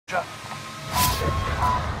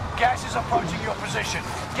Gas is approaching your position.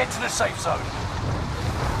 Get to the safe zone.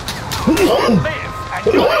 Live and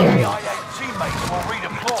your KIA teammates will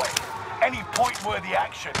redeploy. Any point-worthy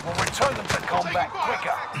action will return them to combat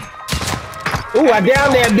quicker. Ooh, I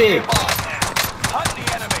downed that bitch. Hunt the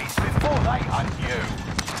enemies before they hunt you.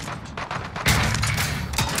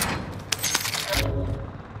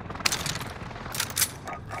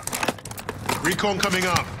 Recon coming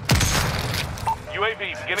up. UAV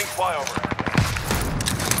beginning flyover.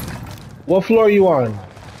 What floor are you on?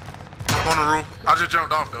 On the roof. I just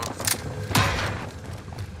jumped off though.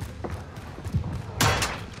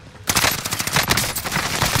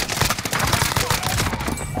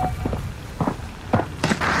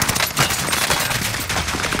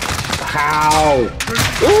 How?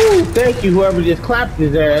 Ooh, thank you, whoever just clapped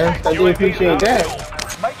his ass. I do appreciate that.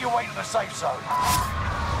 Make your way to the safe zone.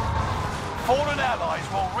 Fallen allies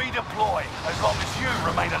will redeploy as long as you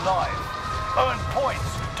remain alive. Earn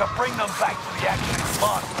points to bring them back to the action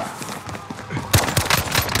faster.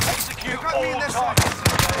 Execute all targets.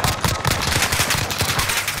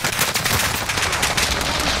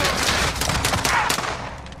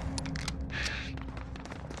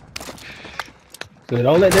 So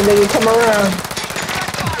don't let that nigga come around.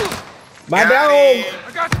 My dog.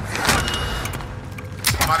 I got you.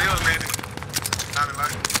 Somebody else landed. Sounded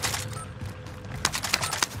like.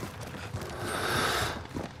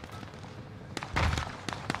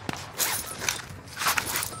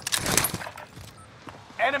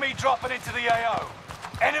 Enemy dropping into the AO.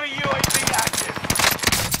 Enemy UAV active.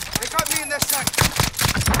 They got me in their sight.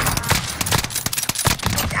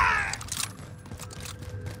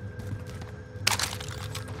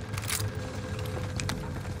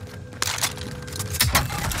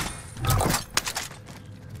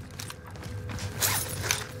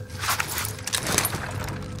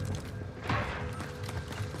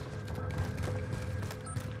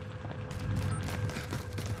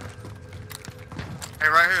 Hey,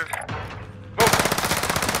 right here. Move.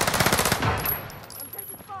 I'm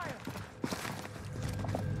taking fire.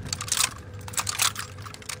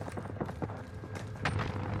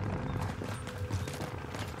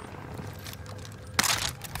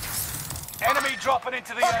 Enemy dropping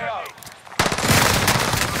into the AO.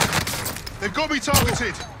 They've got me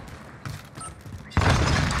targeted.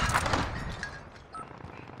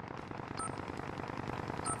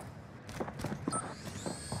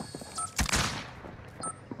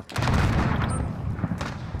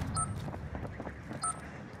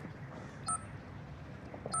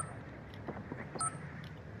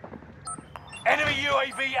 Enemy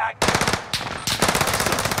UAV active.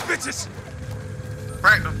 Bitches.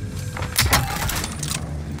 Cracked them.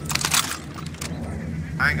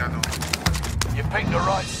 I ain't got no. You picked the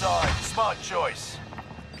right side. Smart choice.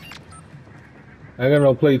 I ain't got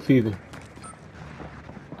no plates either.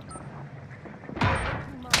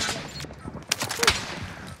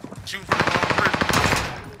 Shoot from the bridge.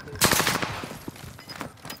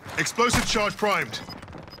 Explosive charge primed.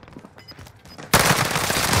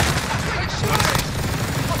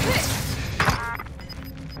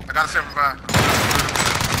 I got a 75.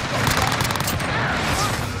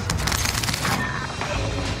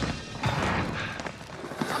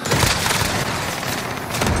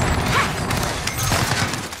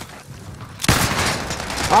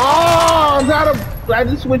 Oh, I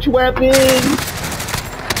just switch weapons.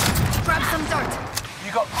 Grab some dirt.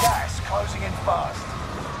 You got gas closing in fast.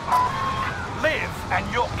 Live and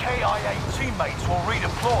your KIA teammates will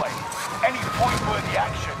redeploy. Any point-worthy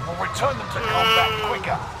action will return them to combat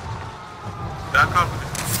quicker. That company.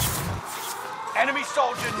 Enemy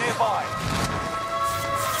soldier nearby.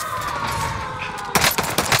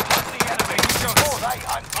 Hunt the enemy before they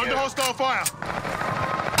hunt you. Under hostile fire.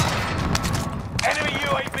 Enemy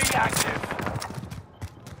UAV active.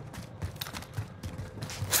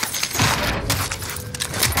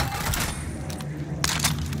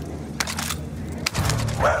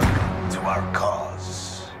 Welcome to our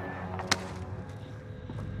cause.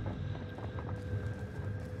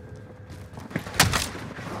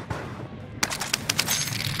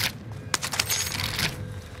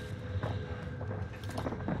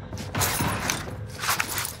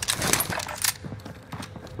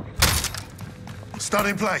 Stun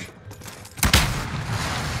in play.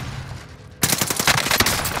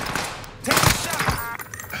 Take a shot.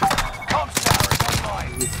 Comms tower is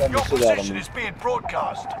online. Your position is being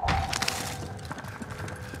broadcast.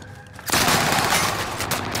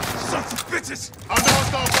 Sons of bitches. Under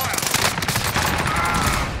hostile fire.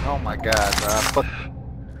 Oh my god, bro.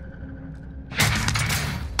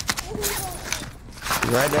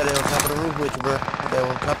 Right there, they on top of the roof with you, bro. They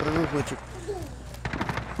on top of the roof with you.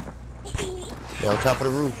 They're on top of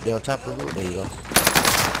the roof. They're on top of the roof. There you go.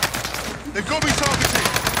 They've got me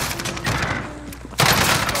targeted.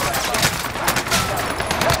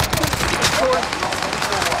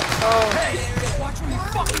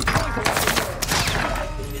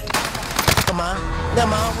 Come on.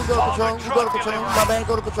 Never mind. We go to control. We go to control. My bad.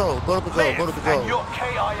 Go to control. Go to control. Go to control. And your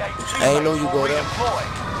KIA I ain't know you go there. redeploy.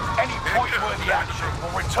 Any point-worthy action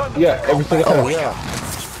will return them Yeah, to every single combat. Oh, yeah.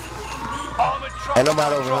 Armored trucks Ain't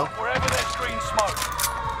nobody will over drop here. wherever there's green smoke.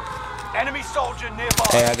 Enemy soldier nearby.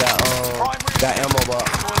 Hey, I got ammo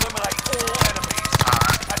box. To eliminate all enemies.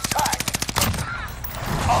 Attack.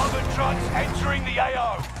 Armored trucks entering the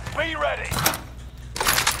AO. Be ready.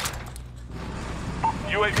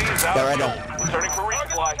 UAV is out. Yeah, right there. Returning for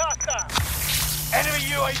resupply. Enemy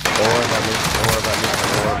UAV. Don't worry about me. Don't worry about me.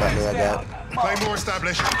 Don't worry about me. I got it. Claymore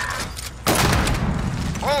established.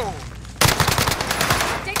 Oh!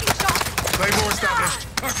 Taking shots. Claymore established.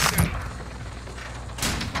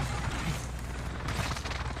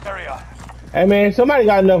 Area. Hey man, somebody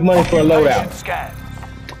got enough money for a loadout. Scan.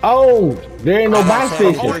 Oh, there ain't no buy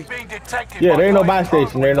station. Avoid being detected Yeah, by there ain't no going buy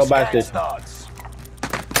station. forward There ain't no when buy the scan station. starts.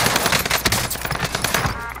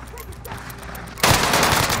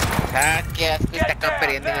 Gracias, me está Get down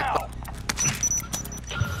comprendiendo. now.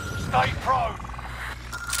 Stay prone.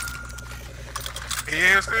 He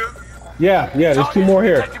in still? Yeah, there's two more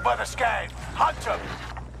here. Detected by the scan. Hunt them.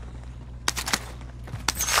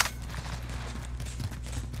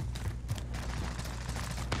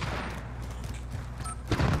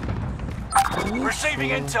 Receiving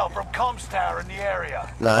intel from comms tower in the area.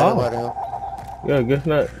 Nah, ain't nobody here. Yeah, guess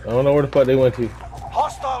not. I don't know where the fuck they went to.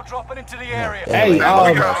 Hostile dropping into the area. Hey, Ain't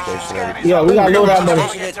um, no buy station. Yeah, we got loadout money.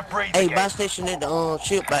 Hey, buy station at the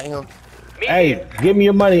ship back here. Hey, give me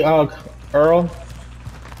your money, Earl.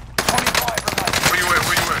 25 remain. Where you at?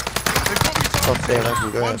 Where you at? They've got me I'm saying I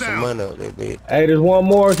can targeted. One grab some down. money up there, bitch. Hey, there's one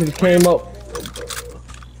more that came up.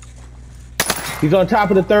 He's on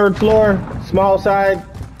top of the 3rd floor, small side.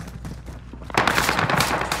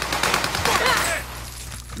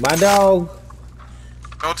 My dog.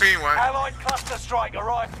 No team, White. Allied cluster strike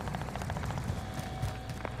arrived.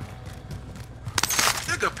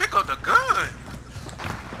 Nigga, pick up the gun.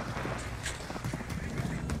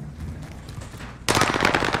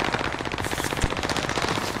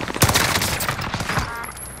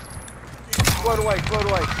 Float away, float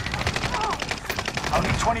away.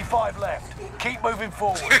 Only 25 left. Keep moving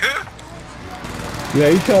forward. Yeah,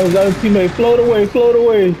 he tells his other teammate, float away, float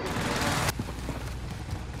away.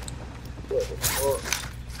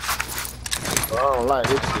 I don't like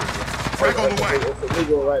this shit. Frag on the way. It's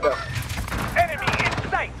illegal right there. Enemy in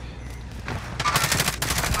sight.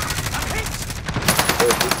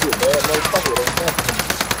 This shit bad motherfucker.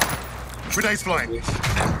 Grenades flying.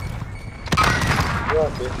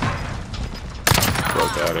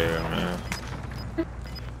 Fuck out of here, man.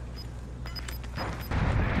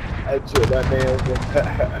 I chill that man.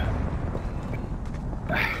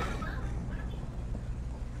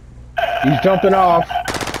 He's jumping off.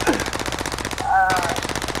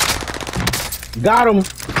 Got him.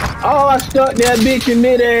 Oh, I stuck that bitch in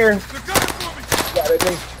midair. Got that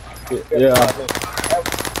thing. Yeah.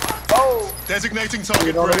 Oh, Designating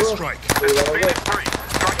target for airstrike.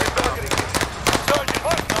 Surgeon,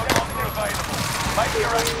 no longer available. Make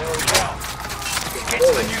your actions count. Get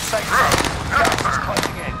to the new safe zone. Gas is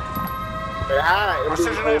closing in.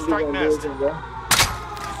 precision airstrike nest.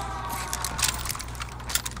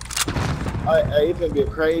 Hey, it's gonna be a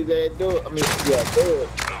crazy ass dude. I mean, yeah, dude.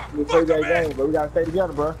 It's a crazy ass game, but we gotta stay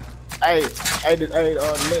together, bro. Hey,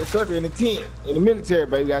 the next circle in the tent, in the military,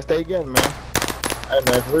 baby, we gotta stay together, man. Hey,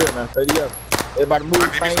 man, for real, man, stay together. Everybody move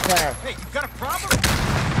at the same time. Hey, you got a problem?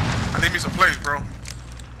 I need me some plates, bro.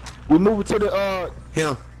 We moving to the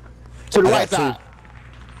Here. to the I right got side.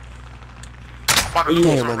 I'm about to do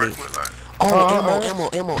Yeah, something my right nigga. quick, like. Oh, Uh-huh.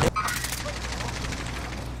 ammo.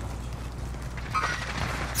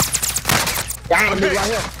 Got him, nigga,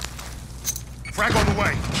 right here. Frag on the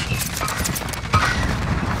way.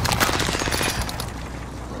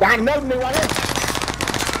 Got another nigga right here.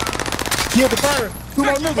 Kill the bird. Two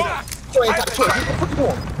more niggas. Yo, ain't got the choice. What you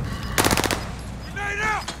doing?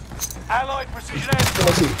 Allied precision Let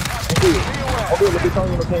me airstrike. see. I'm good. I'm good. Let me tell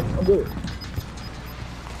you, okay? I'm good.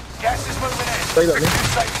 Gas is moving in. Straight up, New man.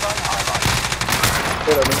 safe zone highlighted.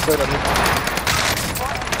 Straight up, man.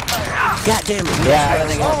 God damn it. Yeah,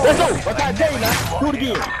 let's go. I'm trying to tell you now. Do it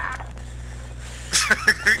again.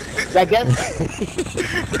 Like that.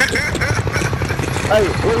 Hey,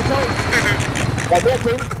 what you saying? Like that,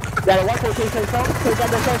 too. Gotta watch what you say something. Say that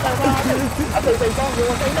same thing. I say something. You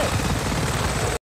want to say that?